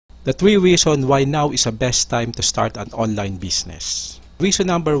The 3 reasons why now is the best time to start an online business. Reason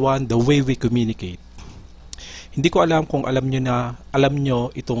number 1, the way we communicate. Hindi ko alam kung alam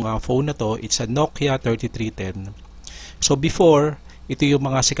nyo itong phone na to. It's a Nokia 3310. So before, ito yung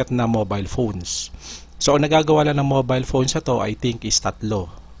mga sikat na mobile phones. So ang nagagawa lang ng mobile phones na to, I think is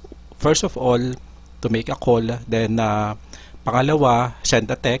tatlo. First of all, to make a call. Then pangalawa, send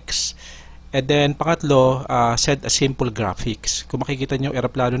a text. And then, pangatlo, send a simple graphics. Kung makikita nyo yung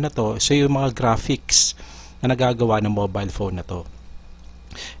aeroplano na to, so yung mga graphics na nagagawa ng mobile phone na to.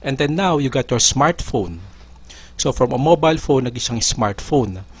 And then now, you got your smartphone. So, from a mobile phone, nag-isang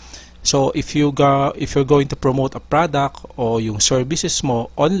smartphone. So, if you're going to promote a product o yung services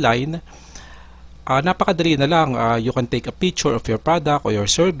mo online, napakadali na lang. You can take a picture of your product or your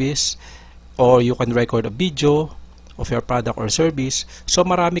service, or you can record a video of your product or service. So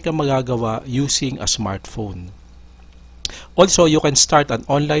marami kang magagawa using a smartphone. Also, you can start an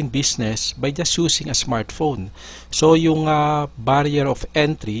online business by just using a smartphone. So yung barrier of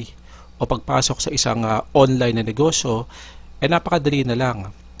entry o pagpasok sa isang online na negosyo ay napakadali na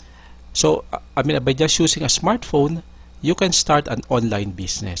lang. So by just using a smartphone, you can start an online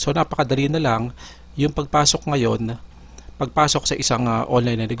business. So napakadali na lang yung pagpasok sa isang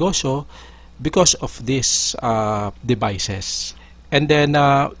online na negosyo because of these devices. And then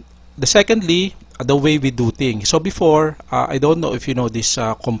the way we do things. So before, I don't know if you know this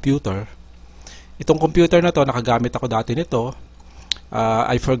computer. Itong computer na to, nakagamit ako dati nito.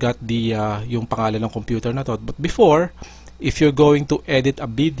 I forgot yung pangalan ng computer na to. But before, if you're going to edit a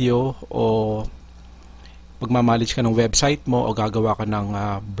video o magmamanage ka ng website mo o gagawa ka ng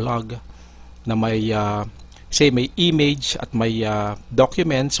blog na may may image at may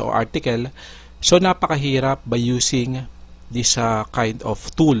documents o article, so napakahirap by using this kind of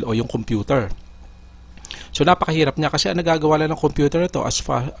tool o yung computer. So napakahirap niya kasi ang nagagawa lang ng computer na to, as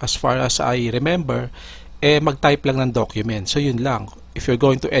far as I remember, mag-type lang ng document. So yun lang. If you're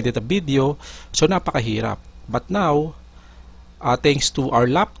going to edit a video, so napakahirap. But now, thanks to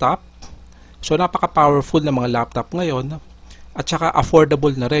our laptop, so napaka-powerful ng mga laptop ngayon. At saka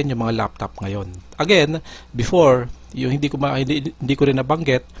affordable na rin yung mga laptop ngayon. Again, before, yung hindi ko rin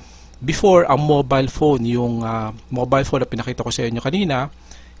nabanggit, before ang mobile phone, yung mobile phone na pinakita ko sa inyo kanina,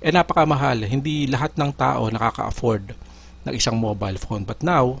 napakamahal. Hindi lahat ng tao nakaka-afford ng isang mobile phone. But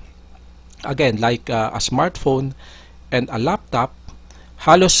now, again, like a smartphone and a laptop,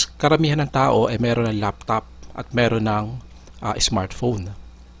 halos karamihan ng tao ay meron ng laptop at meron ng smartphone.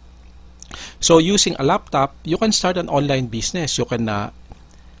 So, using a laptop, you can start an online business. You can,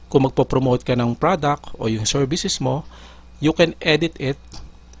 kung magpo-promote ka ng product o yung services mo, you can edit it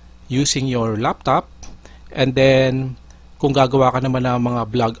using your laptop. And then, kung gagawa ka naman ng mga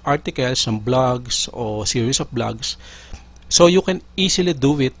blog articles, ng blogs o series of blogs, so you can easily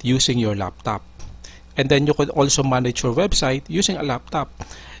do it using your laptop. And then, you can also manage your website using a laptop.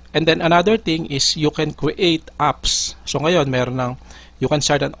 And then, another thing is you can create apps. So, ngayon, you can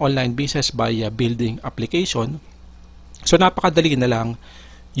start an online business by building application. So napakadali na lang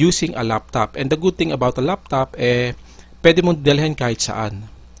using a laptop. And the good thing about a laptop, pwede mong dalhin kahit saan.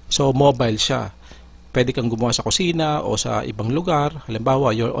 So mobile siya. Pwede kang gumawa sa kusina o sa ibang lugar.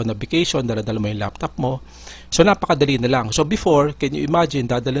 Halimbawa, you're on a vacation, dala-dala mo yung laptop mo. So napakadali na lang. So before, can you imagine,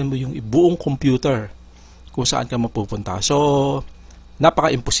 dadalhin mo yung buong computer kung saan ka mapupunta. So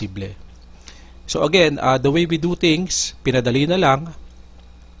napaka-imposible. So again, the way we do things, pinadali na lang.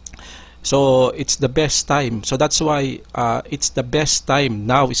 So it's the best time. So that's why it's the best time.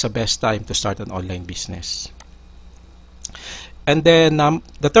 Now is the best time to start an online business. And then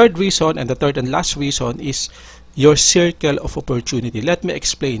the third reason and the third and last reason is your circle of opportunity. Let me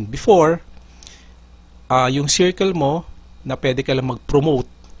explain. Before, yung circle mo na pwede ka lang mag-promote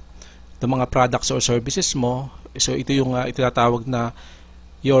ng mga products or services mo. So ito yung itinatawag na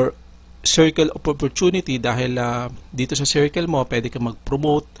your circle of opportunity dahil dito sa circle mo pwede ka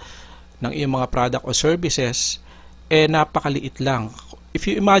mag-promote ng iyong mga product o services, napakaliit lang. If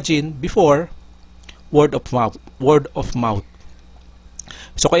you imagine, before, word of mouth.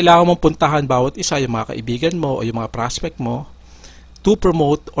 So, kailangan mong puntahan bawat isa, yung mga kaibigan mo o yung mga prospect mo, to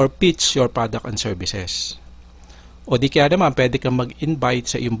promote or pitch your product and services. O di kaya naman, pwede kang mag-invite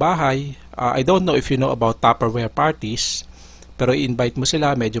sa iyong bahay. I don't know if you know about Tupperware parties, pero i-invite mo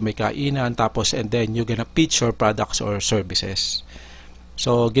sila, medyo may kainan, tapos and then you're gonna pitch your products or services.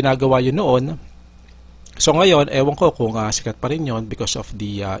 So, ginagawa yun noon. So, ngayon, ewan ko kung sikat pa rin yun because of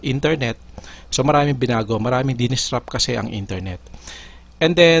the internet. So, maraming binago, maraming dinisrupt kasi ang internet.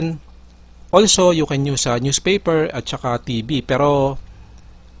 And then, also, you can use newspaper at saka TV. Pero,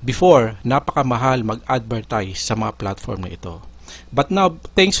 before, napakamahal mag-advertise sa mga platform na ito. But now,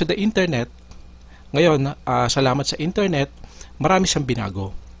 thanks to the internet, ngayon, salamat sa internet, marami siyang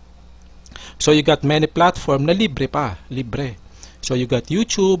binago. So you got many platform na libre pa, libre. So you got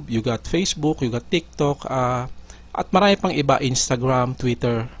YouTube, you got Facebook, you got TikTok, at marami pang iba, Instagram,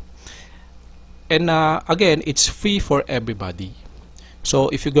 Twitter. And again, it's free for everybody. So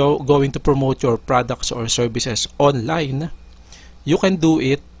if you going to promote your products or services online, you can do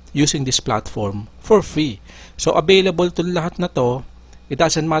it using this platform for free. So available to lahat na to. It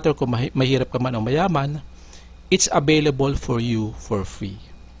doesn't matter kung mahirap ka man o mayaman, it's available for you for free.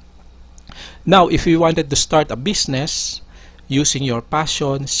 Now, if you wanted to start a business using your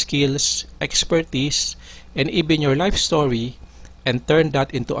passion, skills, expertise, and even your life story, and turn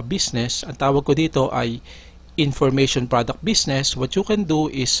that into a business, ang tawag ko dito ay information product business, what you can do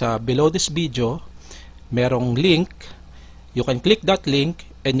is below this video, merong link. You can click that link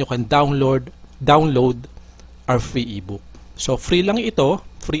and you can download our free ebook. So free lang ito,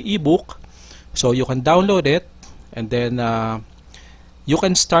 free ebook. So you can download it and then you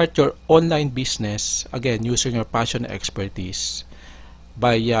can start your online business again using your passion and expertise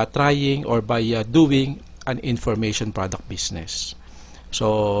by trying or by doing an information product business.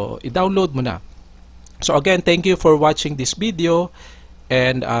 So i-download mo na. So again, thank you for watching this video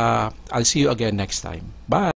and I'll see you again next time. Bye!